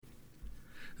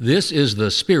This is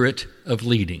the Spirit of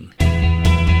Leading,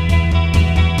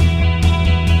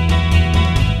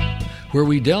 where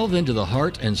we delve into the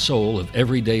heart and soul of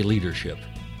everyday leadership.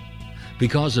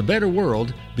 Because a better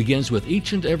world begins with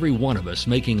each and every one of us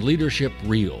making leadership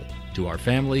real to our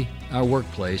family, our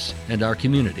workplace, and our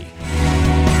community.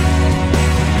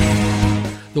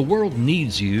 The world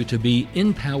needs you to be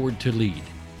empowered to lead,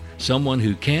 someone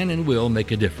who can and will make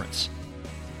a difference.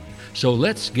 So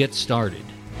let's get started.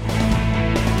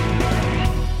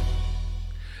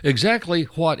 Exactly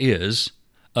what is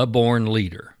a born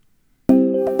leader?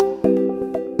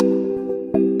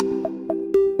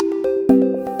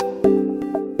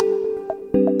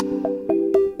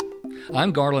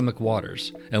 I'm Garland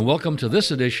McWaters, and welcome to this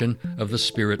edition of The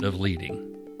Spirit of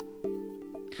Leading.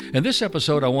 In this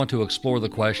episode, I want to explore the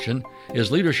question,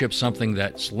 is leadership something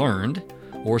that's learned,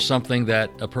 or something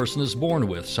that a person is born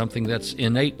with, something that's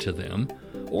innate to them,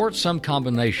 or some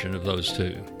combination of those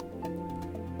two?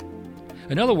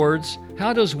 In other words,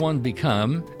 how does one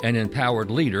become an empowered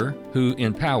leader who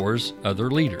empowers other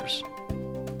leaders?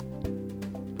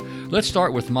 Let's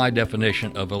start with my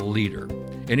definition of a leader.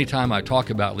 Anytime I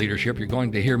talk about leadership, you're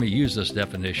going to hear me use this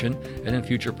definition, and in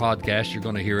future podcasts, you're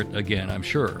going to hear it again, I'm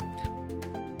sure.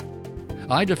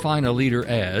 I define a leader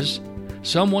as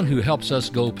someone who helps us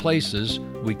go places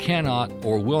we cannot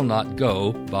or will not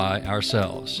go by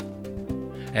ourselves.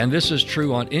 And this is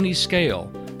true on any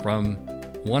scale, from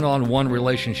one-on-one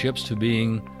relationships to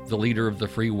being the leader of the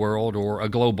free world or a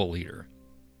global leader.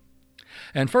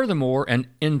 And furthermore, an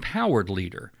empowered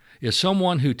leader is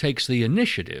someone who takes the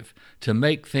initiative to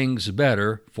make things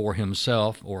better for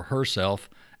himself or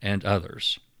herself and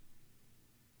others.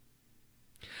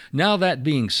 Now, that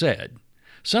being said,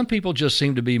 some people just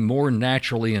seem to be more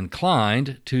naturally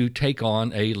inclined to take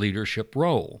on a leadership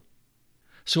role.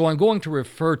 So I'm going to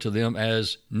refer to them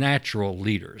as natural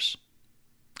leaders.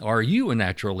 Are you a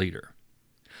natural leader?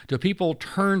 Do people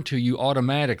turn to you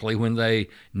automatically when they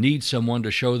need someone to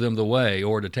show them the way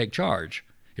or to take charge?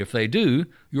 If they do,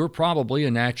 you're probably a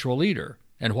natural leader.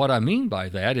 And what I mean by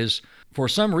that is, for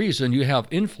some reason, you have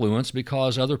influence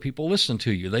because other people listen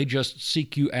to you. They just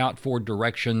seek you out for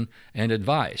direction and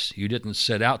advice. You didn't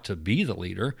set out to be the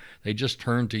leader. They just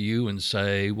turn to you and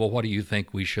say, well, what do you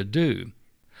think we should do?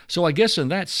 So I guess in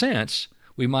that sense,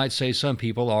 we might say some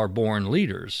people are born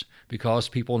leaders because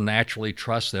people naturally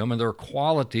trust them, and there are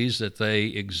qualities that they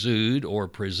exude or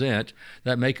present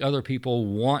that make other people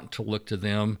want to look to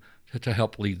them to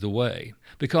help lead the way.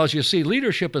 Because you see,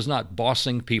 leadership is not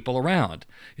bossing people around.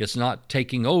 It's not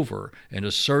taking over and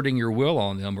asserting your will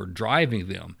on them or driving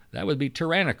them. That would be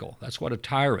tyrannical. That's what a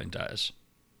tyrant does.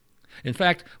 In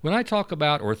fact, when I talk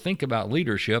about or think about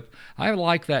leadership, I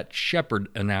like that shepherd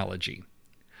analogy.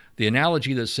 The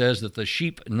analogy that says that the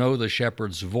sheep know the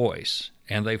shepherd's voice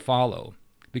and they follow,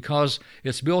 because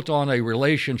it's built on a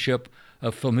relationship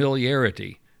of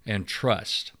familiarity and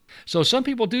trust. So some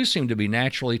people do seem to be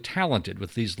naturally talented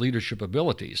with these leadership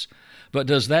abilities, but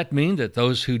does that mean that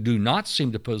those who do not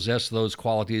seem to possess those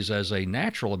qualities as a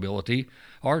natural ability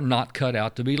are not cut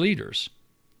out to be leaders?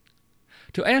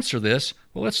 To answer this,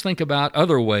 well, let's think about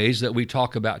other ways that we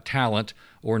talk about talent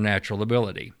or natural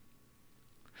ability.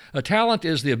 A talent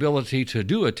is the ability to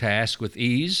do a task with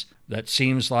ease that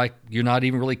seems like you're not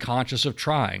even really conscious of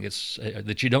trying. It's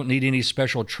that you don't need any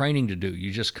special training to do.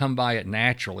 You just come by it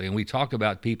naturally. And we talk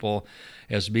about people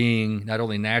as being not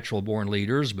only natural-born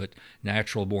leaders, but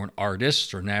natural-born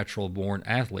artists or natural-born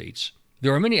athletes.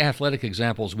 There are many athletic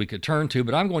examples we could turn to,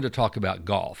 but I'm going to talk about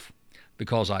golf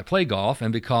because I play golf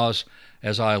and because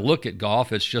as I look at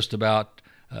golf, it's just about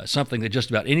something that just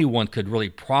about anyone could really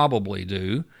probably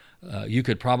do. You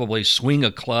could probably swing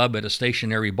a club at a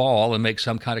stationary ball and make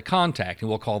some kind of contact, and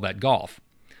we'll call that golf.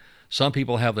 Some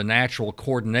people have the natural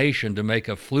coordination to make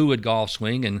a fluid golf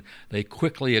swing, and they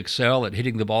quickly excel at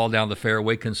hitting the ball down the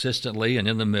fairway consistently and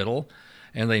in the middle,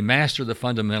 and they master the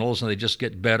fundamentals, and they just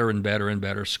get better and better and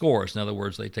better scores. In other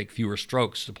words, they take fewer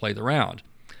strokes to play the round.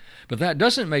 But that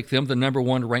doesn't make them the number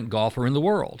one ranked golfer in the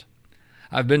world.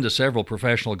 I've been to several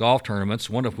professional golf tournaments,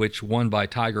 one of which won by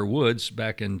Tiger Woods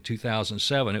back in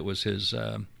 2007. It was his,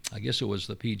 I guess it was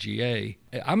the PGA.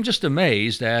 I'm just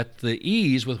amazed at the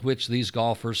ease with which these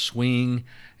golfers swing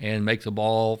and make the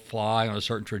ball fly on a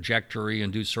certain trajectory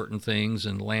and do certain things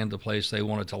and land the place they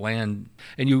want it to land.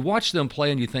 And you watch them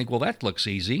play and you think, well, that looks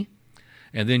easy.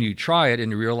 And then you try it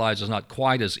and you realize it's not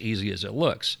quite as easy as it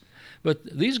looks. But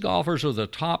these golfers are the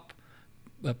top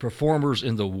performers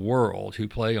in the world who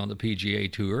play on the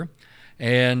PGA Tour,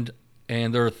 and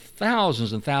there are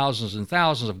thousands and thousands and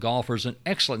thousands of golfers and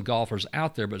excellent golfers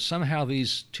out there, but somehow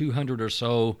these 200 or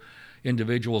so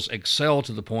individuals excel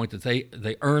to the point that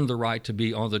they earn the right to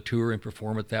be on the tour and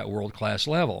perform at that world-class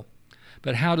level.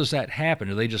 But how does that happen?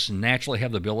 Do they just naturally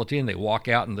have the ability and they walk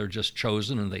out and they're just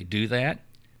chosen and they do that?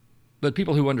 But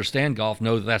people who understand golf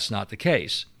know that that's not the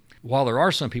case. While there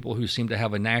are some people who seem to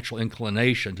have a natural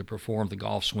inclination to perform the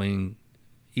golf swing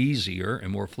easier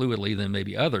and more fluidly than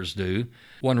maybe others do,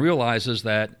 one realizes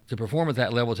that to perform at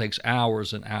that level takes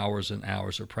hours and hours and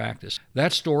hours of practice.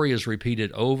 That story is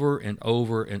repeated over and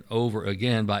over and over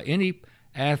again by any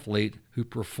athlete who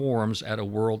performs at a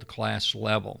world-class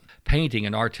level. Painting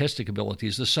and artistic ability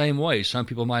is the same way. Some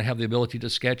people might have the ability to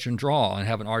sketch and draw and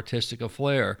have an artistic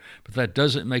flair, but that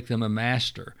doesn't make them a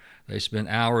master. They spend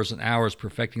hours and hours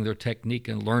perfecting their technique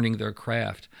and learning their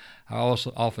craft. I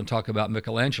also often talk about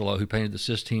Michelangelo, who painted the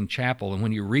Sistine Chapel, and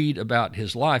when you read about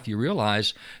his life, you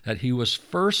realize that he was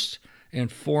first and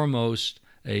foremost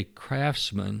a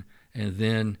craftsman, and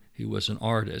then he was an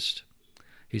artist.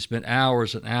 He spent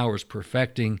hours and hours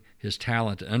perfecting his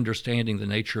talent, understanding the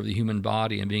nature of the human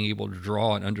body and being able to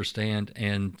draw and understand.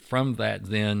 And from that,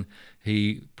 then,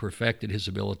 he perfected his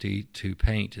ability to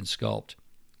paint and sculpt.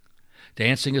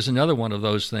 Dancing is another one of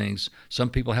those things. Some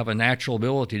people have a natural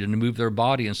ability to move their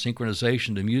body in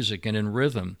synchronization to music and in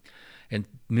rhythm. And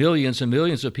millions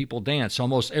of people dance.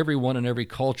 Almost everyone in every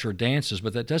culture dances,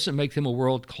 but that doesn't make them a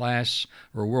world-class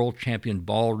or world champion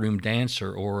ballroom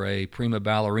dancer or a prima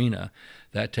ballerina.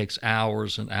 That takes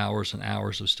hours and hours and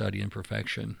hours of study and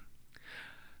perfection.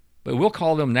 But we'll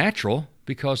call them natural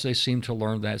because they seem to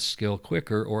learn that skill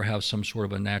quicker or have some sort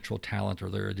of a natural talent or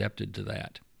they're adapted to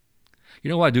that. You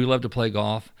know, I do love to play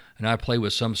golf, and I play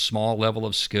with some small level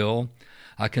of skill.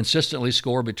 I consistently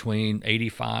score between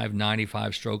 85,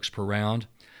 95 strokes per round.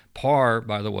 Par,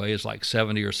 by the way, is like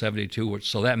 70 or 72,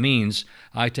 so that means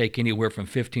I take anywhere from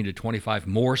 15 to 25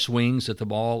 more swings at the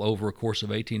ball over a course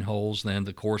of 18 holes than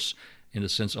the course, in a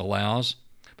sense, allows.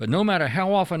 But no matter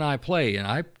how often I play, and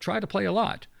I try to play a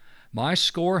lot, my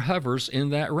score hovers in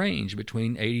that range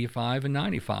between 85 and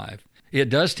 95. It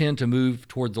does tend to move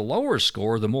toward the lower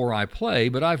score the more I play,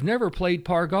 but I've never played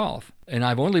par golf, and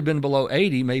I've only been below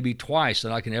 80 maybe twice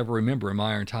that I can ever remember in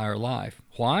my entire life.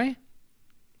 Why?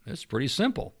 It's pretty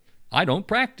simple. I don't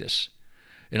practice,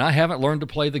 and I haven't learned to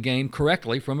play the game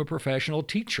correctly from a professional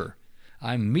teacher.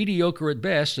 I'm mediocre at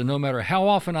best, and no matter how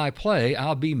often I play,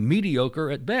 I'll be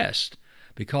mediocre at best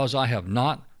because I have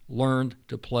not learned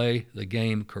to play the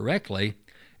game correctly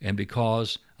and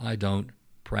because I don't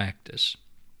practice.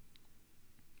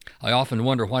 I often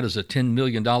wonder, why does a $10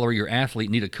 million a year athlete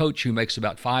need a coach who makes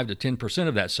about 5 to 10%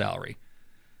 of that salary?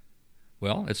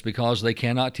 Well, it's because they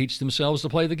cannot teach themselves to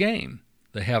play the game.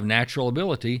 They have natural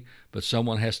ability, but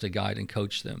someone has to guide and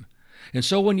coach them. And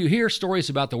so when you hear stories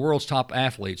about the world's top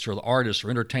athletes or the artists or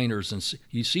entertainers, and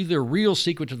you see the real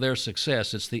secret to their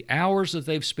success, it's the hours that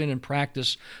they've spent in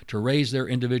practice to raise their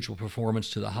individual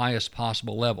performance to the highest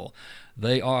possible level.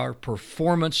 They are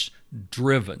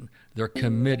performance-driven. They're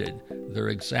committed. They're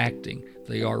exacting.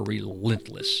 They are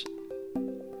relentless.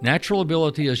 Natural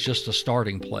ability is just a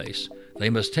starting place. They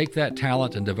must take that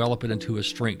talent and develop it into a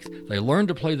strength. They learn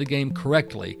to play the game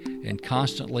correctly, and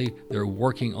constantly they're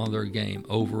working on their game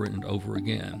over and over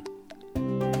again.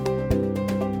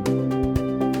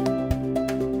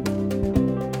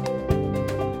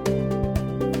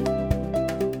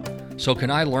 So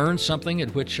can I learn something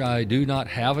at which I do not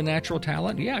have a natural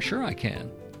talent? Yeah, sure I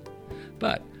can.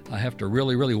 But I have to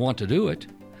really, really want to do it.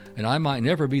 And I might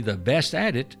never be the best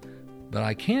at it, but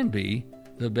I can be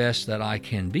the best that I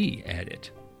can be at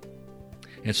it.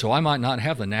 And so I might not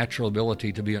have the natural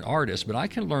ability to be an artist, but I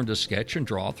can learn to sketch and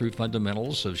draw through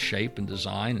fundamentals of shape and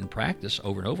design and practice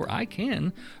over and over. I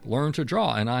can learn to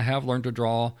draw, and I have learned to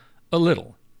draw a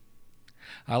little.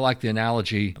 I like the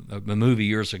analogy of a movie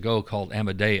years ago called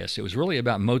Amadeus. It was really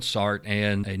about Mozart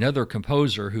and another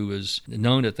composer who was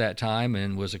known at that time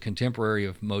and was a contemporary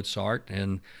of Mozart.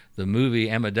 And the movie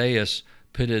Amadeus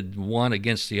pitted one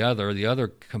against the other. The other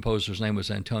composer's name was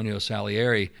Antonio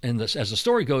Salieri. And as the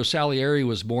story goes, Salieri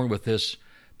was born with this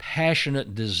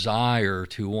passionate desire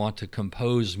to want to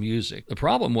compose music. The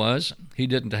problem was he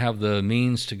didn't have the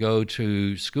means to go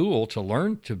to school to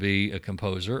learn to be a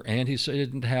composer, and he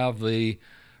didn't have the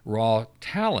raw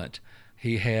talent.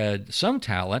 He had some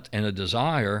talent and a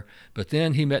desire, but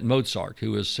then he met Mozart,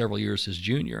 who was several years his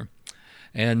junior.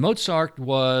 And Mozart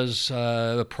was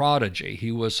a prodigy.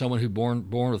 He was someone who born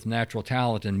with natural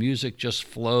talent, and music just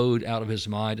flowed out of his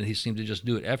mind, and he seemed to just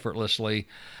do it effortlessly.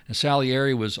 And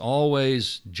Salieri was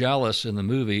always jealous in the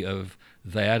movie of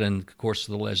that, and of course,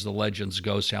 as the legends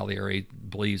go, Salieri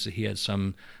believes that he had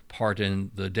some part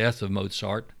in the death of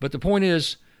Mozart. But the point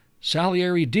is,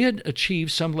 Salieri did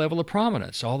achieve some level of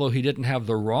prominence. Although he didn't have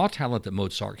the raw talent that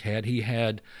Mozart had, he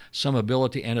had some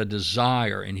ability and a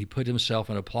desire, and he put himself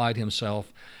and applied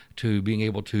himself to being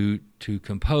able to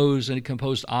compose, and he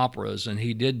composed operas, and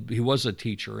he was a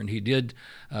teacher, and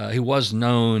he was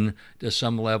known to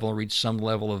some level, reached some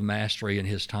level of mastery in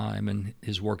his time, and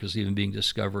his work is even being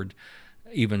discovered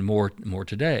even more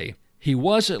today. He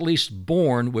was at least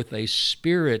born with a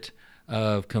spirit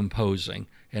of composing.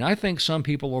 And I think some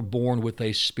people are born with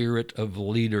a spirit of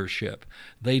leadership.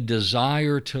 They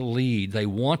desire to lead. They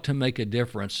want to make a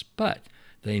difference, but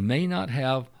they may not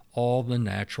have all the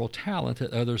natural talent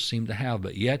that others seem to have,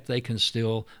 but yet they can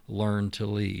still learn to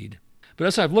lead. But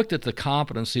as I've looked at the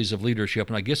competencies of leadership,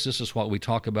 and I guess this is what we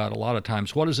talk about a lot of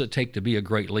times, what does it take to be a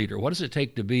great leader? What does it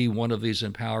take to be one of these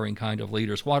empowering kind of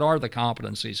leaders? What are the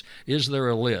competencies? Is there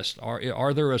a list?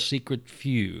 Are there a secret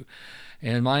few?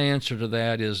 And my answer to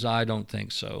that is I don't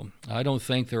think so. I don't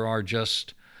think there are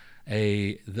just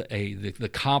the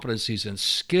competencies and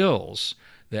skills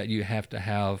that you have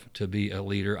to be a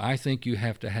leader. I think you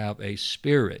have to have a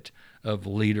spirit of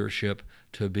leadership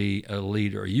to be a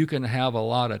leader. You can have a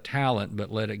lot of talent,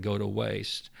 but let it go to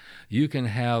waste. You can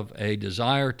have a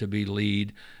desire to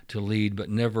lead, but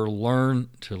never learn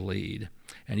to lead.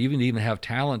 And even have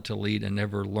talent to lead and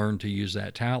never learn to use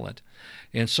that talent.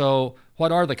 And so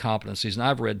what are the competencies? And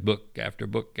I've read book after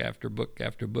book after book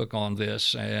after book on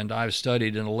this, and I've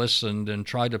studied and listened and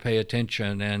tried to pay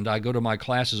attention, and I go to my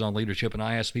classes on leadership and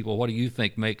I ask people, what do you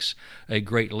think makes a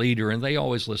great leader? And they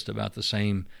always list about the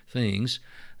same things.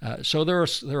 So there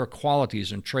are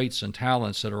qualities and traits and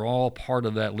talents that are all part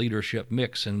of that leadership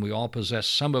mix, and we all possess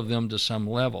some of them to some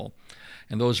level.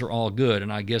 And those are all good,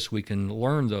 and I guess we can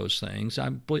learn those things. I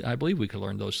believe we can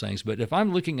learn those things. But if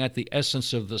I'm looking at the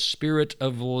essence of the spirit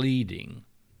of leading,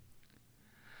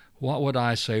 what would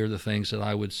I say are the things that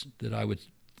I would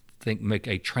think make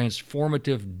a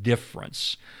transformative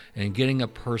difference in getting a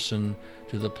person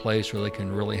to the place where they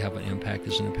can really have an impact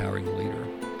as an empowering leader?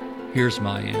 Here's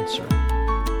my answer.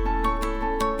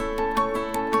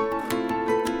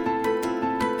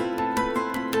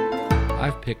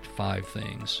 I've picked 5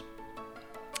 things.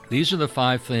 These are the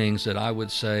 5 things that I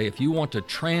would say if you want to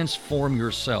transform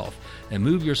yourself and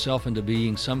move yourself into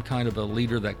being some kind of a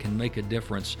leader that can make a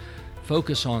difference,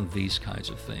 focus on these kinds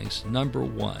of things. Number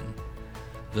 1,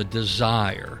 the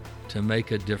desire to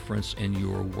make a difference in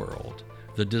your world.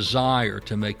 The desire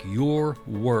to make your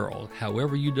world,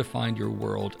 however you define your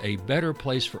world, a better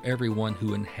place for everyone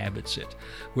who inhabits it.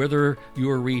 Whether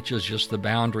your reach is just the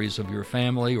boundaries of your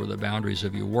family or the boundaries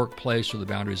of your workplace or the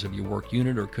boundaries of your work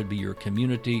unit, or it could be your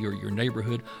community or your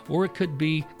neighborhood, or it could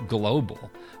be global.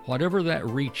 Whatever that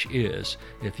reach is,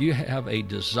 if you have a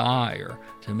desire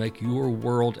to make your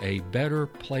world a better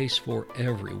place for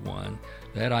everyone,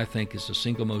 that I think is the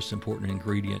single most important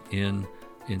ingredient in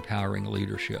empowering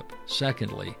leadership.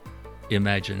 Secondly,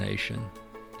 imagination.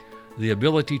 The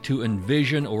ability to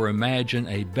envision or imagine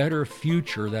a better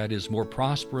future that is more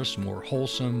prosperous, more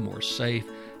wholesome, more safe,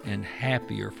 and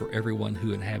happier for everyone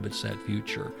who inhabits that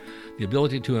future. The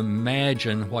ability to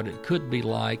imagine what it could be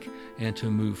like and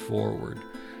to move forward.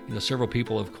 Several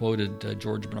people have quoted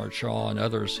George Bernard Shaw and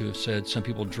others who have said some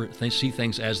people see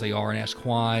things as they are and ask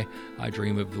why. I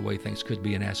dream of the way things could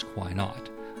be and ask why not.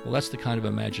 Well, that's the kind of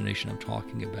imagination I'm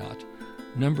talking about.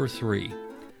 Number 3,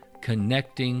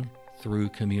 connecting through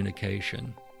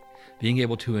communication. Being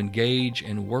able to engage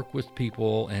and work with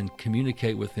people and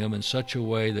communicate with them in such a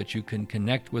way that you can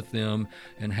connect with them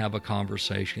and have a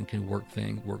conversation, can work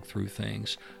through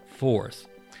things. 4th,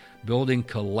 building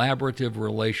collaborative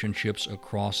relationships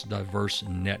across diverse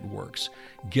networks,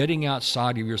 getting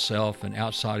outside of yourself and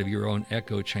outside of your own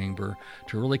echo chamber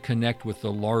to really connect with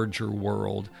the larger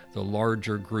world, the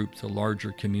larger group, the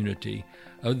larger community,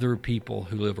 other people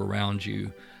who live around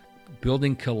you.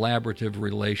 Building collaborative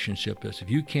relationships. If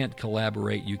you can't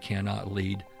collaborate, you cannot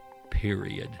lead,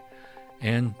 period.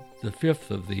 And the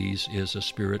 5th of these is a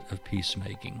spirit of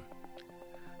peacemaking.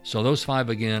 So those 5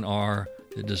 again are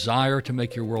the desire to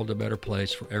make your world a better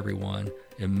place for everyone,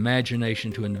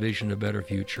 imagination to envision a better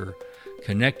future,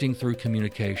 connecting through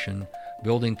communication,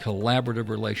 building collaborative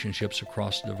relationships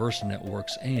across diverse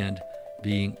networks, and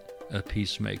being a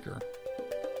peacemaker.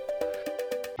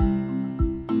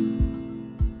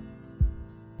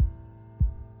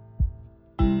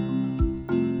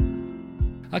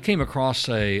 I came across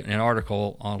an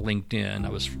article on LinkedIn. I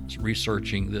was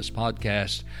researching this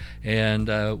podcast and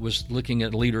was looking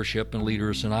at leadership and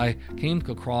leaders, and I came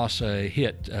across a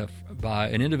hit by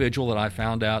an individual that I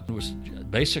found out was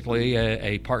basically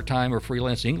a part-time or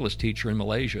freelance English teacher in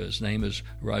Malaysia. His name is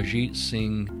Rajit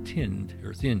Singh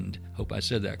Thind. Hope I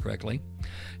said that correctly.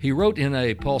 He wrote in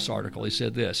a Pulse article, he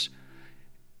said this.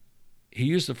 He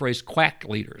used the phrase quack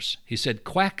leaders. He said,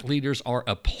 quack leaders are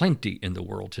aplenty in the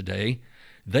world today.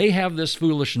 They have this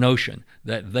foolish notion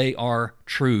that they are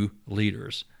true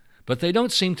leaders, but they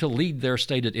don't seem to lead their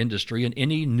stated industry in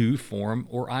any new form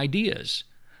or ideas.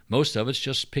 Most of it's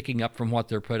just picking up from what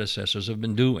their predecessors have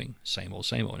been doing. Same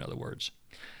old, in other words.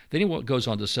 Then he goes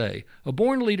on to say, a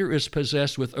born leader is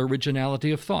possessed with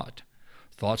originality of thought,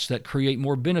 thoughts that create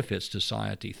more benefits to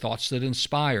society, thoughts that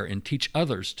inspire and teach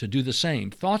others to do the same,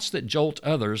 thoughts that jolt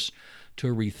others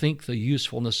to rethink the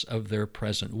usefulness of their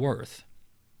present worth.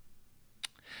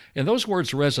 And those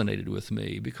words resonated with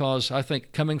me because I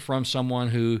think coming from someone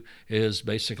who is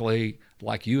basically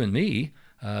like you and me,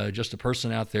 just a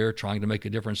person out there trying to make a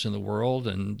difference in the world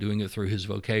and doing it through his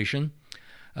vocation,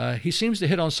 he seems to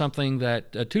hit on something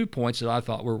that, 2 points that I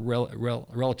thought were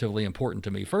relatively important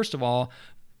to me. First of all,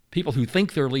 people who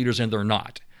think they're leaders and they're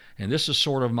not. And this is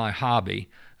sort of my hobby,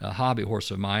 a hobby horse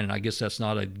of mine, and I guess that's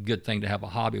not a good thing to have a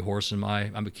hobby horse. And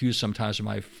I'm accused sometimes of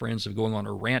my friends of going on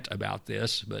a rant about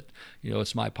this, but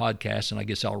it's my podcast, and I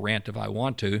guess I'll rant if I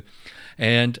want to.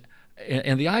 And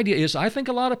the idea is, I think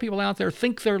a lot of people out there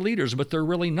think they're leaders, but they're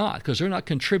really not, because they're not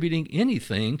contributing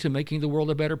anything to making the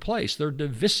world a better place. They're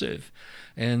divisive,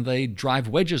 and they drive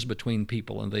wedges between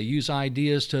people, and they use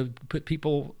ideas to put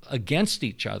people against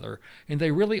each other, and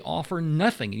they really offer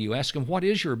nothing. You ask them, what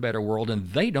is your better world? And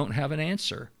they don't have an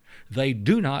answer. They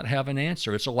do not have an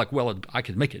answer. It's like, well, I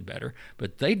could make it better,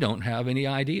 but they don't have any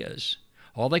ideas.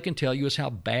 All they can tell you is how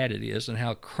bad it is and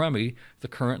how crummy the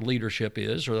current leadership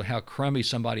is, or how crummy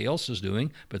somebody else is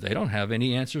doing, but they don't have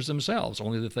any answers themselves,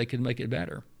 only that they can make it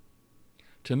better.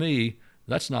 To me,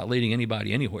 that's not leading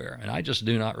anybody anywhere, and I just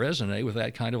do not resonate with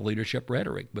that kind of leadership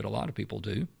rhetoric, but a lot of people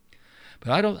do.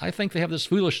 But I think they have this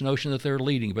foolish notion that they're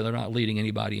leading, but they're not leading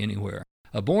anybody anywhere.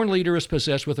 A born leader is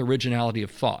possessed with originality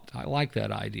of thought. I like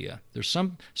that idea. There's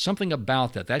something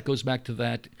about that. That goes back to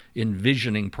that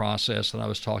envisioning process that I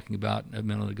was talking about a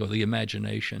minute ago, the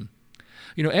imagination.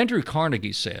 Andrew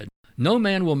Carnegie said, no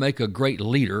man will make a great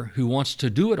leader who wants to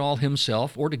do it all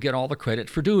himself or to get all the credit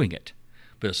for doing it.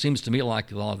 But it seems to me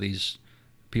like a lot of these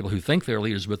people who think they're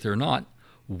leaders, but they're not,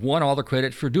 want all the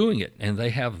credit for doing it, and they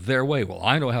have their way. Well,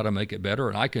 I know how to make it better,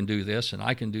 and I can do this, and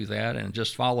I can do that, and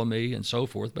just follow me, and so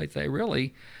forth, but they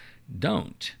really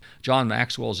don't. John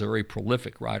Maxwell is a very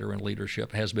prolific writer in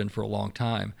leadership, has been for a long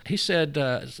time. He said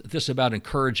this about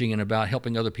encouraging and about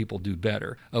helping other people do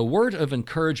better. A word of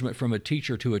encouragement from a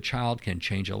teacher to a child can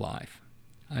change a life.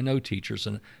 I know teachers,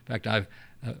 and in fact, I've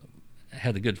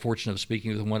had the good fortune of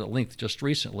speaking with one at length just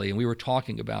recently, and we were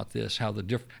talking about this,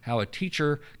 how a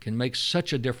teacher can make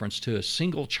such a difference to a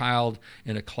single child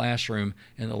in a classroom,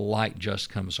 and a light just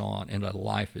comes on, and a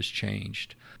life is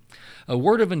changed. A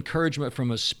word of encouragement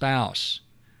from a spouse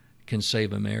can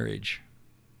save a marriage.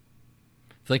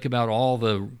 Think about all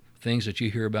the things that you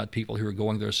hear about people who are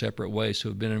going their separate ways, who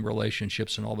have been in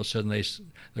relationships, and all of a sudden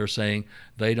they're saying,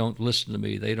 they don't listen to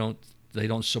me, they don't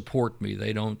support me,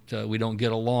 we don't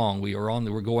get along,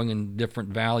 we're going in different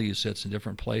value sets in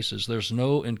different places. There's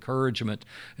no encouragement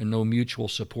and no mutual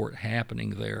support happening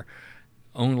there.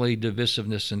 Only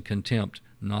divisiveness and contempt,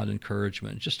 not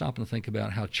encouragement. Just stop and think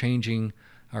about how changing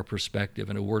our perspective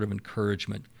and a word of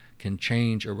encouragement can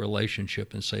change a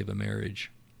relationship and save a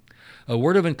marriage. A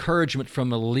word of encouragement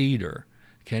from a leader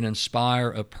can inspire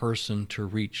a person to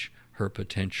reach her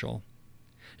potential.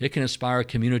 It can inspire a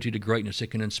community to greatness. It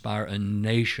can inspire a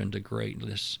nation to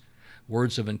greatness.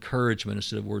 Words of encouragement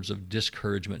instead of words of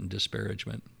discouragement and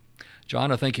disparagement.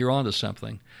 John, I think you're onto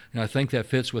something. And I think that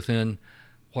fits within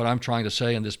what I'm trying to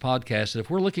say in this podcast, that if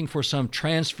we're looking for some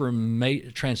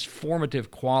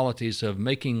transformative qualities of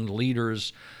making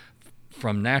leaders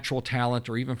from natural talent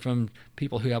or even from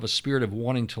people who have a spirit of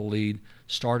wanting to lead,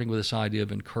 starting with this idea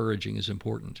of encouraging is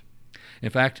important. In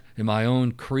fact, in my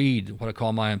own creed, what I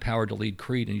call my Empowered to Lead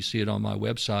creed, and you see it on my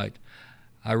website,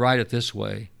 I write it this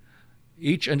way: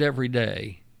 each and every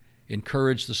day,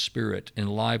 encourage the spirit,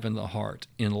 enliven the heart,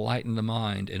 enlighten the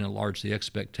mind, and enlarge the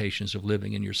expectations of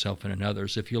living in yourself and in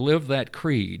others. If you live that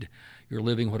creed, you're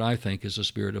living what I think is a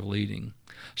spirit of leading.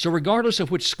 So regardless of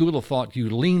which school of thought you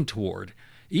lean toward,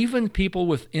 even people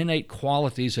with innate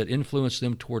qualities that influence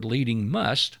them toward leading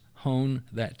must hone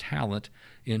that talent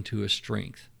into a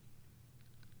strength.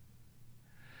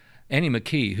 Annie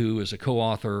McKee, who is a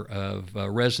co-author of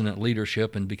Resonant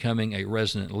Leadership and Becoming a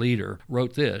Resonant Leader,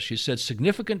 wrote this. She said,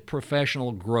 significant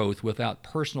professional growth without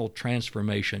personal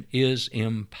transformation is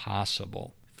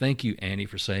impossible. Thank you, Annie,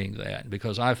 for saying that,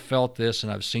 because I've felt this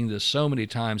and I've seen this so many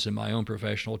times in my own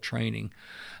professional training.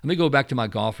 Let me go back to my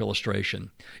golf illustration.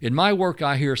 In my work,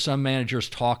 I hear some managers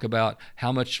talk about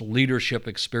how much leadership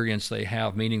experience they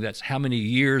have, meaning that's how many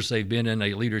years they've been in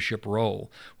a leadership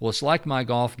role. Well, it's like my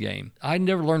golf game. I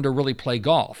never learned to really play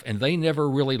golf, and they never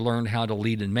really learned how to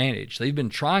lead and manage. They've been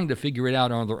trying to figure it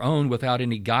out on their own without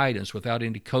any guidance, without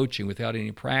any coaching, without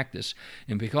any practice.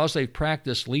 And because they've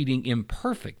practiced leading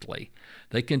imperfectly,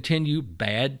 they continue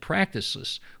bad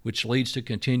practices, which leads to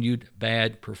continued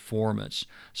bad performance.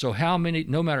 So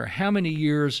no matter how many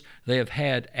years they have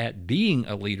had at being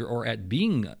a leader or at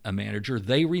being a manager,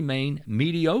 they remain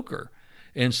mediocre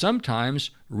and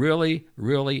sometimes really,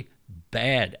 really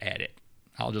bad at it.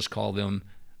 I'll just call them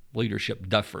leadership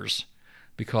duffers,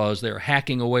 because they're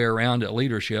hacking away around at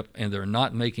leadership and they're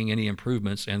not making any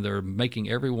improvements, and they're making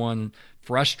everyone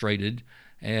frustrated,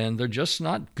 and they're just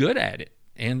not good at it.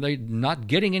 And they're not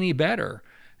getting any better,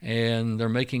 and they're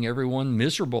making everyone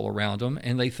miserable around them,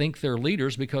 and they think they're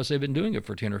leaders because they've been doing it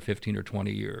for 10 or 15 or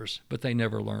 20 years, but they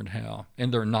never learned how,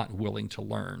 and they're not willing to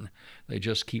learn. They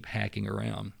just keep hacking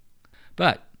around.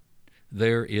 But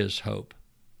there is hope.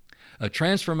 A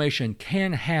transformation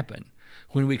can happen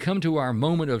when we come to our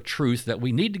moment of truth that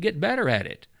we need to get better at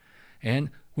it, and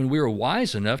when we are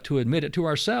wise enough to admit it to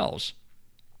ourselves,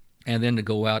 and then to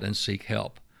go out and seek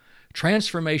help.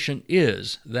 Transformation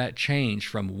is that change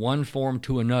from one form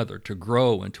to another, to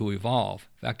grow and to evolve.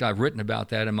 In fact, I've written about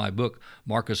that in my book,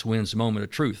 Marcus Wynn's Moment of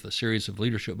Truth, a series of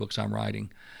leadership books I'm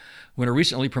writing. When a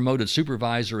recently promoted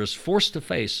supervisor is forced to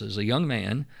face as a young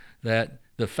man that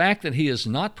the fact that he is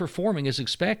not performing as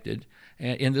expected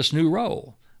in this new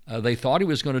role. They thought he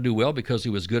was going to do well because he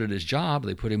was good at his job.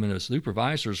 They put him in a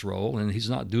supervisor's role, and he's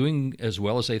not doing as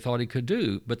well as they thought he could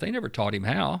do, but they never taught him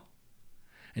how.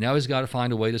 And now he's got to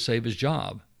find a way to save his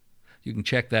job. You can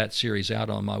check that series out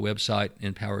on my website,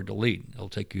 Empowered to Lead. It'll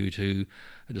take you to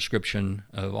a description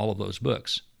of all of those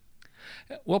books.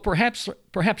 Well, perhaps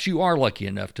you are lucky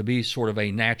enough to be sort of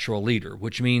a natural leader,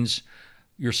 which means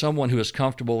you're someone who is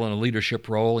comfortable in a leadership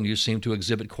role, and you seem to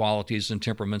exhibit qualities and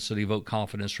temperaments that evoke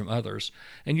confidence from others,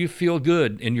 and you feel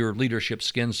good in your leadership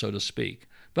skin, so to speak.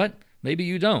 But maybe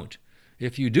you don't.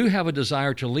 If you do have a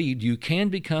desire to lead, you can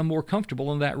become more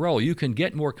comfortable in that role. You can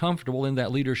get more comfortable in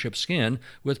that leadership skin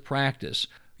with practice.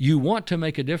 You want to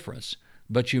make a difference,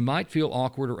 but you might feel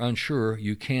awkward or unsure.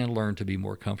 You can learn to be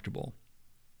more comfortable.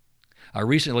 I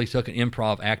recently took an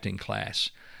improv acting class,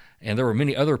 and there were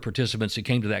many other participants that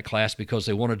came to that class because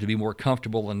they wanted to be more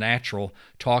comfortable and natural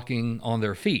talking on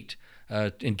their feet,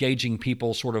 engaging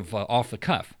people sort of off the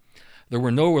cuff. There were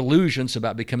no illusions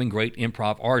about becoming great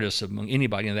improv artists among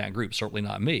anybody in that group, certainly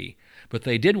not me, but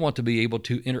they did want to be able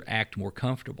to interact more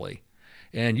comfortably.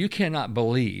 And you cannot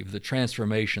believe the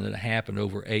transformation that happened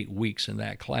over 8 weeks in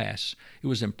that class. It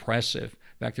was impressive.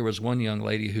 In fact, there was one young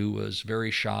lady who was very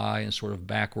shy and sort of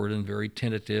backward and very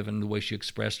tentative in the way she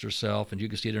expressed herself, and you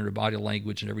could see it in her body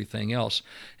language and everything else.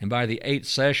 And by the 8th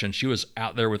session, she was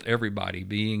out there with everybody,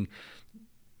 being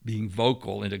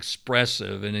vocal and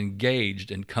expressive and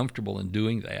engaged and comfortable in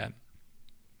doing that.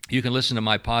 You can listen to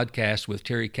my podcast with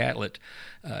Terry Catlett.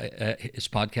 It's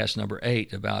podcast number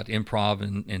 8 about improv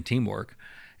and teamwork.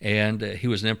 And he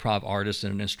was an improv artist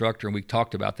and an instructor, and we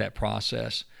talked about that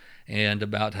process and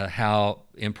about how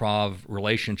improv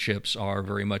relationships are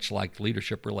very much like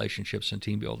leadership relationships and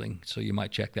team building. So you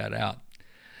might check that out.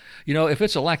 You know, if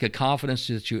it's a lack of confidence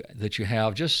that you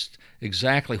have, just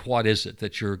exactly what is it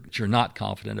that you're not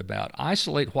confident about?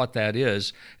 Isolate what that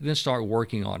is, and then start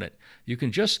working on it. You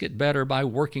can just get better by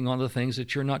working on the things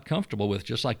that you're not comfortable with.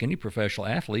 Just like any professional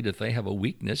athlete, if they have a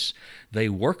weakness, they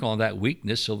work on that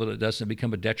weakness so that it doesn't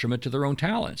become a detriment to their own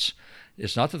talents.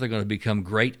 It's not that they're going to become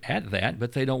great at that,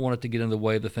 but they don't want it to get in the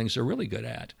way of the things they're really good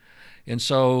at. And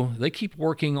so they keep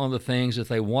working on the things that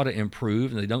they want to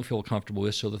improve and they don't feel comfortable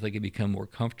with so that they can become more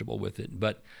comfortable with it.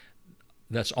 But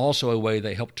that's also a way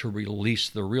they help to release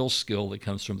the real skill that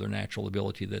comes from their natural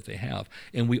ability that they have.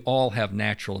 And we all have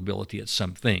natural ability at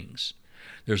some things.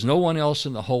 There's no one else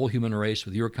in the whole human race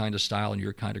with your kind of style and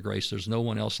your kind of grace. There's no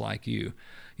one else like you.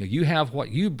 You have what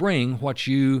you bring, what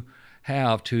you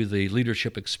have to the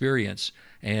leadership experience,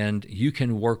 and you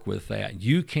can work with that.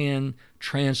 You can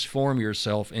transform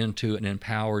yourself into an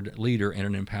empowered leader and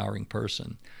an empowering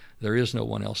person. There is no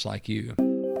one else like you.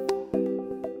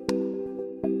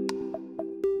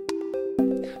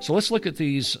 So let's look at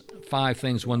these 5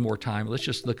 things one more time. Let's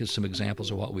just look at some examples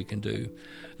of what we can do.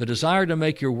 The desire to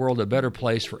make your world a better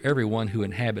place for everyone who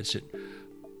inhabits it.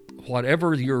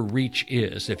 Whatever your reach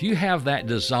is, if you have that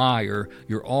desire,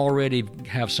 you already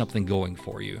have something going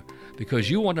for you. because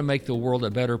you want to make the world a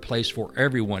better place for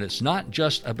everyone. It's not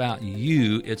just about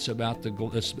you, it's about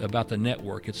the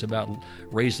network. It's about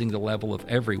raising the level of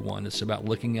everyone. It's about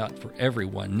looking out for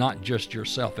everyone, not just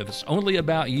yourself. If it's only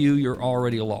about you, you're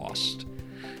already lost.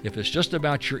 If it's just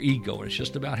about your ego, and it's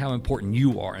just about how important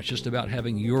you are, and it's just about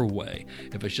having your way,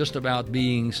 if it's just about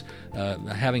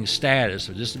having status,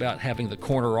 or just about having the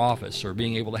corner office, or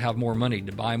being able to have more money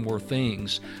to buy more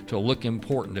things, to look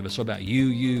important, if it's about you,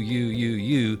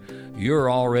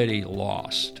 you're already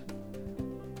lost.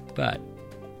 But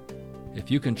if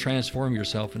you can transform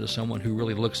yourself into someone who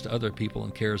really looks to other people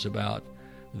and cares about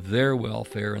their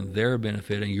welfare and their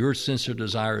benefit, and your sincere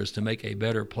desire is to make a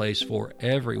better place for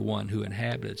everyone who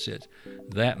inhabits it,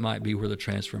 that might be where the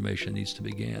transformation needs to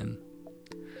begin.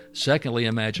 Secondly,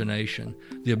 imagination.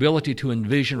 The ability to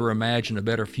envision or imagine a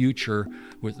better future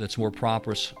that's more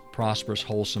prosperous,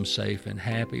 wholesome, safe, and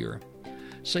happier.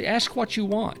 Say, ask what you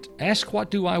want. Ask,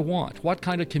 what do I want? What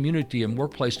kind of community and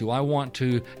workplace do I want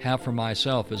to have for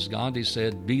myself? As Gandhi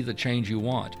said, be the change you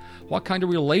want. What kind of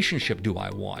relationship do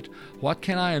I want? What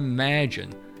can I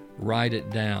imagine? Write it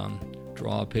down.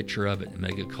 Draw a picture of it and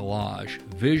make a collage.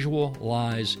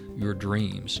 Visualize your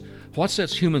dreams. What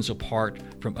sets humans apart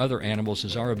from other animals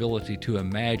is our ability to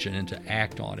imagine and to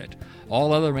act on it.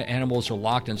 All other animals are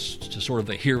locked into sort of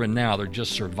the here and now. They're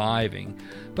just surviving.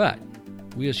 But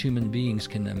we as human beings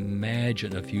can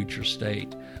imagine a future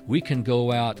state. We can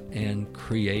go out and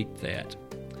create that.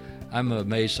 I'm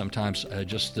amazed sometimes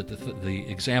just at the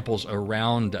examples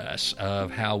around us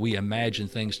of how we imagine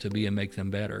things to be and make them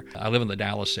better. I live in the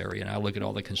Dallas area, and I look at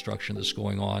all the construction that's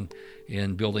going on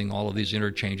in building all of these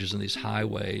interchanges and these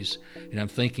highways, and I'm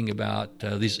thinking about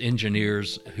these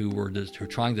engineers who are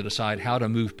trying to decide how to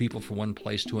move people from one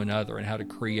place to another and how to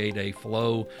create a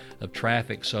flow of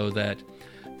traffic so that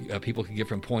people can get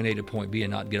from point A to point B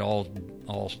and not get all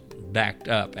backed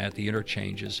up at the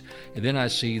interchanges. And then I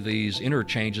see these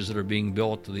interchanges that are being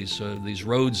built, these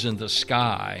roads in the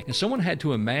sky. And someone had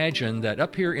to imagine that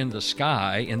up here in the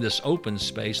sky, in this open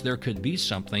space, there could be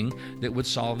something that would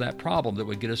solve that problem, that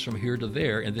would get us from here to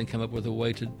there, and then come up with a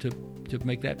way to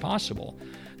make that possible.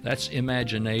 That's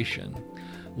imagination.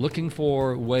 Looking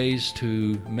for ways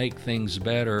to make things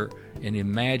better and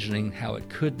imagining how it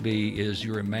could be is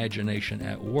your imagination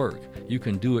at work. You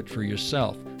can do it for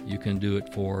yourself. You can do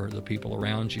it for the people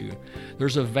around you.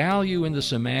 There's a value in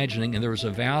this imagining, and there's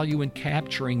a value in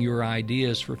capturing your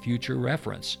ideas for future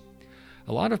reference.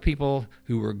 A lot of people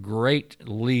who were great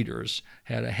leaders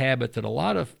had a habit that a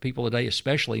lot of people today,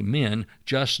 especially men,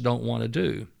 just don't want to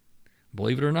do.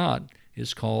 Believe it or not,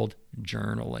 it's called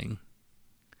journaling.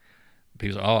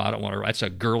 People say, I don't want to, that's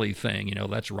a girly thing.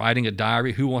 That's writing a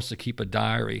diary. Who wants to keep a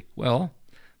diary? Well,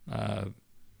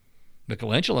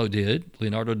 Michelangelo did.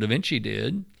 Leonardo da Vinci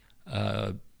did.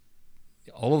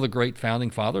 All of the great founding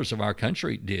fathers of our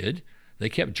country did. They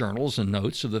kept journals and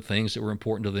notes of the things that were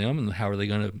important to them and how are they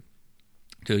going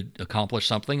to accomplish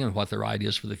something and what their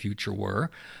ideas for the future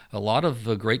were. A lot of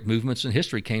the great movements in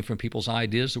history came from people's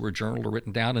ideas that were journaled or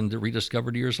written down and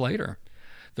rediscovered years later.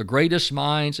 The greatest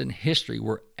minds in history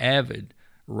were avid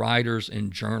writers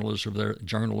and journalers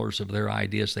of their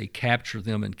ideas. They captured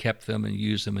them and kept them and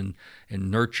used them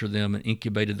and nurtured them and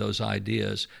incubated those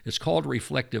ideas. It's called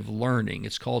reflective learning.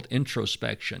 It's called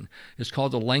introspection. It's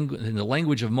called in the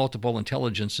language of multiple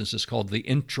intelligences, it's called the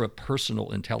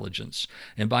intrapersonal intelligence.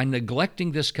 And by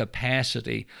neglecting this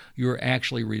capacity, you're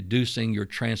actually reducing your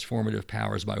transformative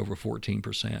powers by over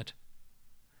 14%.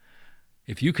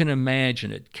 If you can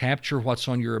imagine it, capture what's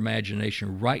on your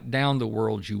imagination, write down the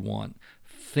world you want,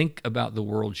 think about the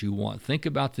world you want, think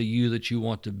about the you that you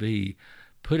want to be,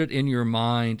 put it in your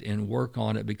mind and work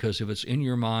on it, because if it's in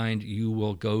your mind, you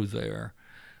will go there.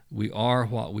 We are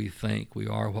what we think. We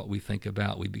are what we think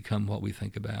about. We become what we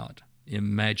think about.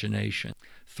 Imagination.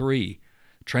 3,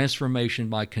 transformation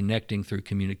by connecting through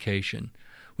communication.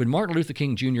 When Martin Luther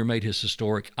King Jr. made his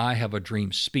historic I Have a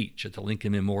Dream speech at the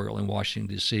Lincoln Memorial in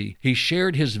Washington, D.C., he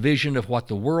shared his vision of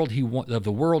the world he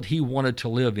wanted to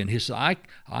live in. He said,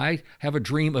 I have a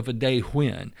dream of a day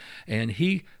when. And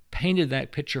he painted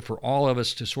that picture for all of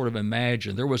us to sort of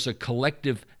imagine. There was a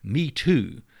collective me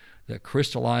too that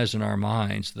crystallized in our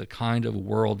minds the kind of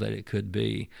world that it could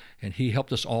be. And he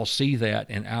helped us all see that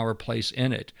and our place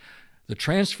in it. The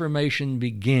transformation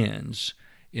begins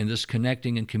in this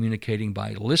connecting and communicating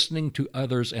by listening to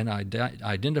others and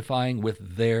identifying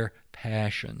with their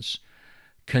passions.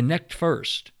 Connect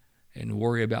first and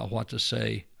worry about what to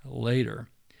say later.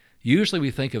 Usually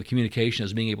we think of communication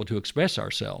as being able to express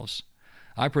ourselves.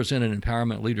 I present an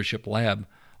empowerment leadership lab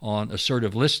on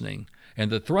assertive listening,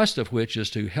 and the thrust of which is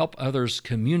to help others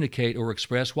communicate or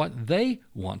express what they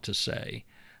want to say.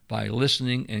 by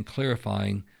listening and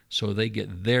clarifying so they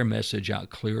get their message out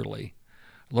clearly.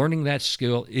 Learning that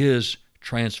skill is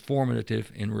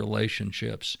transformative in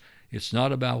relationships. It's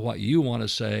not about what you want to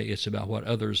say, it's about what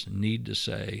others need to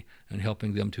say and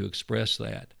helping them to express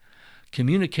that.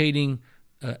 Communicating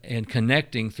and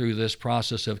connecting through this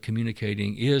process of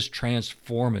communicating is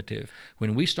transformative.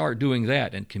 When we start doing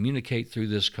that and communicate through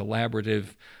this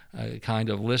collaborative kind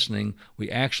of listening,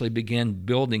 we actually begin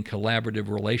building collaborative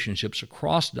relationships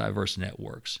across diverse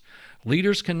networks.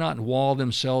 Leaders cannot wall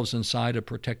themselves inside a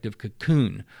protective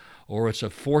cocoon, or it's a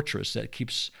fortress that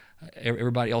keeps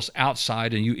everybody else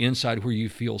outside and you inside where you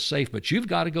feel safe. But you've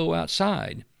got to go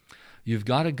outside. You've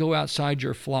got to go outside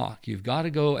your flock. You've got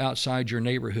to go outside your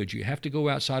neighborhood. You have to go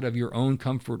outside of your own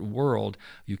comfort world.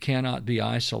 You cannot be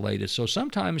isolated. So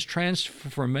sometimes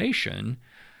transformation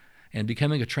and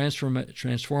becoming a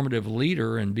transformative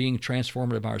leader and being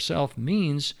transformative ourselves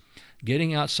means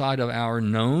getting outside of our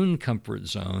known comfort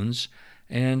zones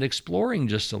and exploring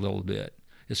just a little bit.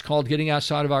 It's called getting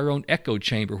outside of our own echo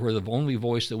chamber, where the only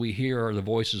voice that we hear are the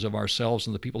voices of ourselves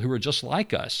and the people who are just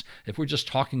like us. If we're just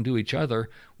talking to each other,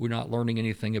 we're not learning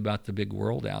anything about the big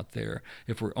world out there.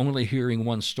 If we're only hearing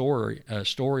one story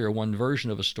or one version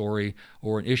of a story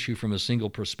or an issue from a single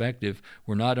perspective,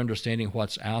 we're not understanding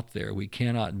what's out there. We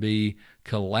cannot be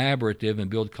collaborative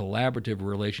and build collaborative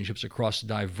relationships across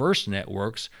diverse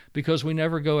networks because we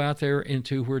never go out there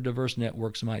into where diverse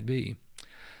networks might be.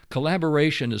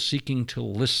 Collaboration is seeking to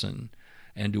listen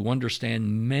and to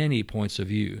understand many points of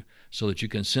view so that you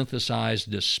can synthesize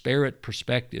disparate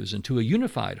perspectives into a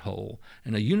unified whole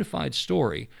and a unified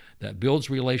story that builds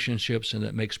relationships and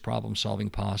that makes problem solving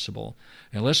possible.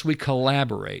 Unless we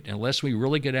collaborate, unless we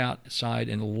really get outside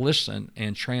and listen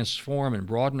and transform and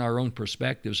broaden our own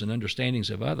perspectives and understandings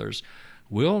of others,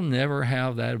 we'll never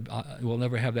have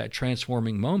that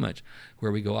transforming moment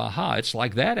where we go, aha, it's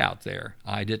like that out there.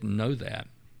 I didn't know that.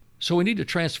 So we need to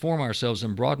transform ourselves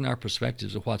and broaden our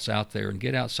perspectives of what's out there and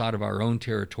get outside of our own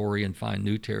territory and find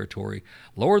new territory.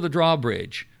 Lower the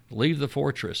drawbridge, leave the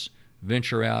fortress,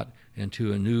 venture out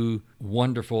into a new,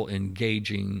 wonderful,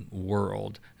 engaging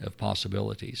world of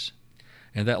possibilities.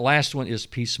 And that last one is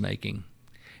peacemaking.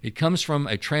 It comes from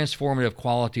a transformative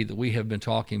quality that we have been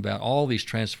talking about, all these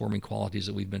transforming qualities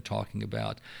that we've been talking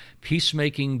about.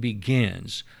 Peacemaking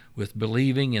begins with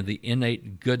believing in the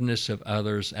innate goodness of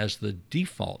others as the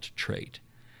default trait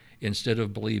instead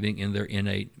of believing in their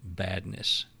innate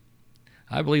badness.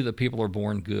 I believe that people are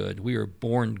born good. We are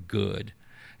born good,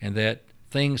 and that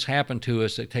things happen to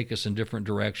us that take us in different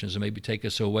directions and maybe take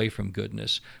us away from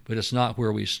goodness, but it's not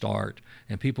where we start.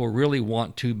 And people really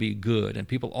want to be good, and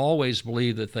people always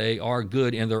believe that they are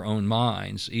good in their own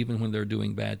minds, even when they're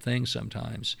doing bad things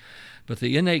sometimes. But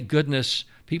the innate goodness,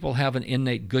 people have an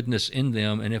innate goodness in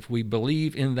them, and if we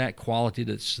believe in that quality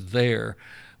that's there,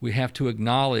 we have to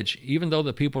acknowledge, even though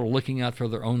the people are looking out for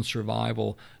their own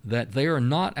survival, that they are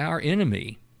not our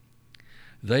enemy.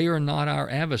 They are not our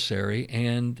adversary,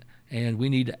 and we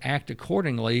need to act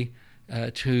accordingly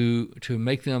to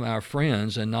make them our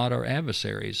friends and not our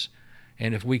adversaries.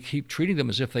 And if we keep treating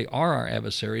them as if they are our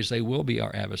adversaries, they will be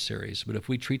our adversaries. But if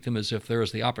we treat them as if there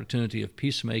is the opportunity of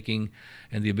peacemaking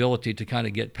and the ability to kind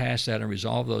of get past that and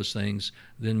resolve those things,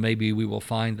 then maybe we will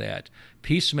find that.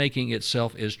 Peacemaking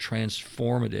itself is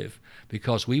transformative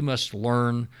because we must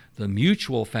learn the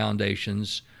mutual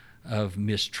foundations of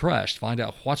mistrust, find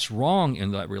out what's wrong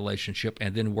in that relationship,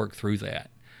 and then work through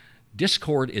that.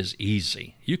 Discord is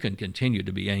easy. You can continue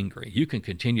to be angry. You can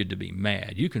continue to be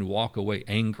mad. You can walk away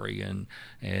angry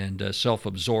and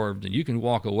self-absorbed, and you can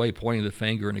walk away pointing the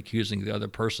finger and accusing the other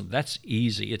person. That's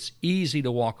easy. It's easy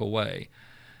to walk away.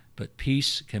 But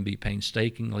peace can be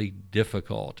painstakingly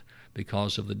difficult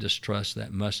because of the distrust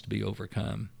that must be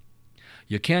overcome.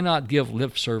 You cannot give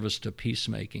lip service to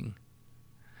peacemaking,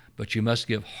 but you must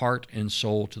give heart and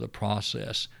soul to the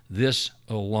process. This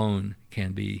alone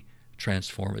can be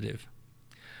transformative.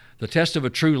 The test of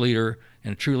a true leader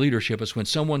and a true leadership is when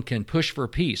someone can push for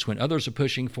peace, when others are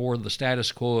pushing for the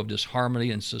status quo of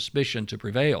disharmony and suspicion to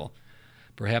prevail.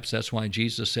 Perhaps that's why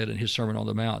Jesus said in his Sermon on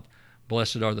the Mount,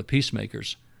 "Blessed are the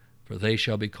peacemakers, for they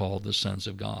shall be called the sons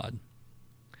of God."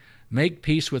 Make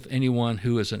peace with anyone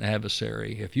who is an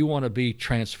adversary. If you want to be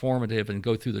transformative and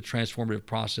go through the transformative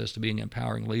process to being an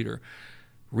empowering leader,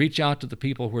 reach out to the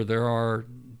people where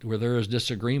there is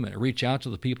disagreement. Reach out to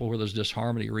the people where there's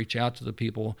disharmony. Reach out to the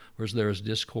people where there is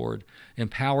discord.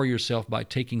 Empower yourself by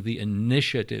taking the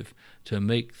initiative to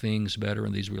make things better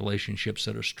in these relationships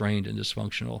that are strained and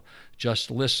dysfunctional.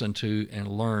 Just listen to and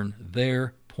learn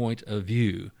their point of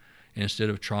view instead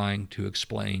of trying to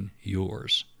explain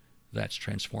yours. That's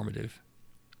transformative.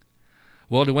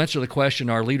 Well, to answer the question,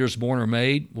 are leaders born or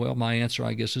made? Well, my answer,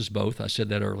 I guess, is both. I said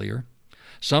that earlier.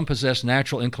 Some possess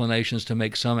natural inclinations to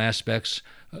make some aspects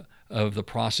of the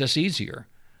process easier.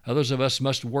 Others of us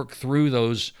must work through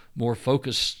those more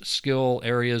focused skill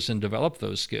areas and develop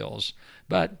those skills.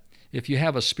 But if you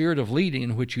have a spirit of leading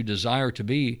in which you desire to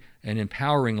be an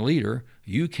empowering leader,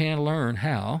 you can learn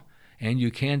how, and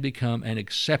you can become an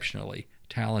exceptionally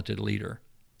talented leader.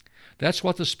 That's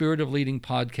what the Spirit of Leading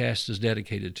podcast is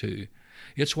dedicated to.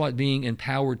 It's what being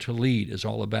empowered to lead is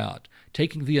all about,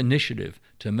 taking the initiative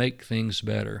to make things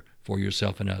better for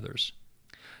yourself and others.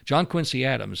 John Quincy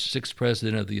Adams, 6th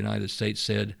President of the United States,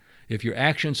 said, "If your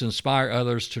actions inspire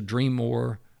others to dream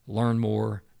more, learn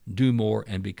more, do more,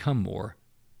 and become more,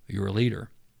 you're a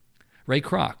leader." Ray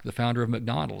Kroc, the founder of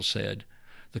McDonald's, said,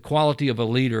 "The quality of a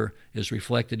leader is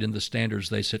reflected in the standards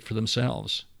they set for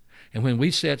themselves." And when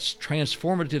we set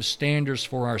transformative standards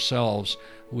for ourselves,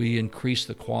 we increase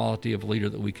the quality of leader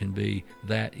that we can be.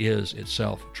 That is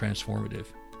itself transformative.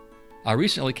 I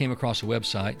recently came across a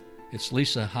website. It's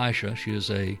Lisa Heisha. She is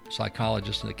a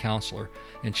psychologist and a counselor.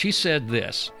 And she said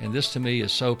this, and this to me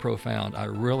is so profound. I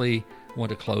really want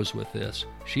to close with this.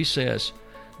 She says,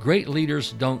 "Great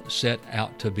leaders don't set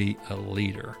out to be a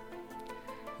leader.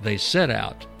 They set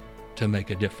out to make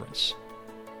a difference."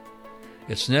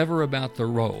 It's never about the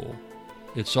role.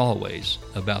 It's always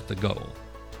about the goal.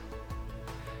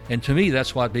 And to me,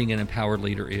 that's what being an empowered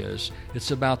leader is. It's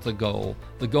about the goal.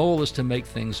 The goal is to make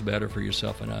things better for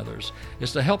yourself and others.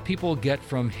 It's to help people get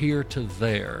from here to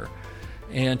there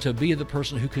and to be the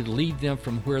person who could lead them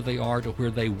from where they are to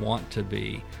where they want to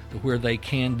be, to where they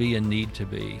can be and need to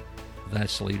be.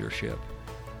 That's leadership.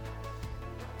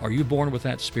 Are you born with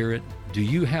that spirit? Do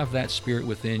you have that spirit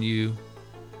within you?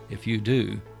 If you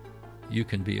do, you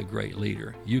can be a great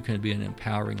leader. You can be an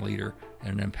empowering leader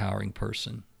and an empowering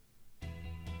person.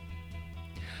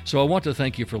 So I want to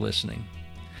thank you for listening.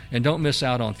 And don't miss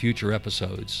out on future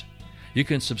episodes. You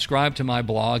can subscribe to my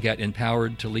blog at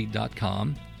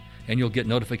empoweredtolead.com, and you'll get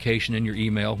notification in your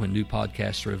email when new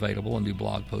podcasts are available and new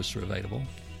blog posts are available.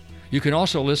 You can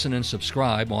also listen and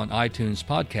subscribe on iTunes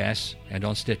Podcasts and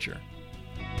on Stitcher.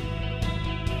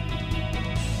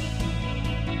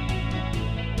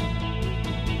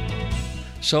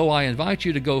 So I invite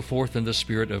you to go forth in the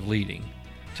spirit of leading,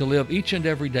 to live each and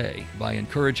every day by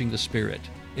encouraging the spirit,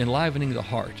 enlivening the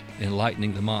heart,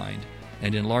 enlightening the mind,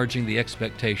 and enlarging the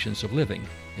expectations of living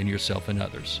in yourself and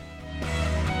others.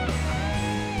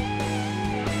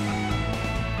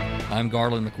 I'm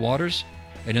Garland McWaters,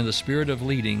 and in the spirit of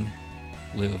leading,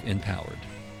 live empowered.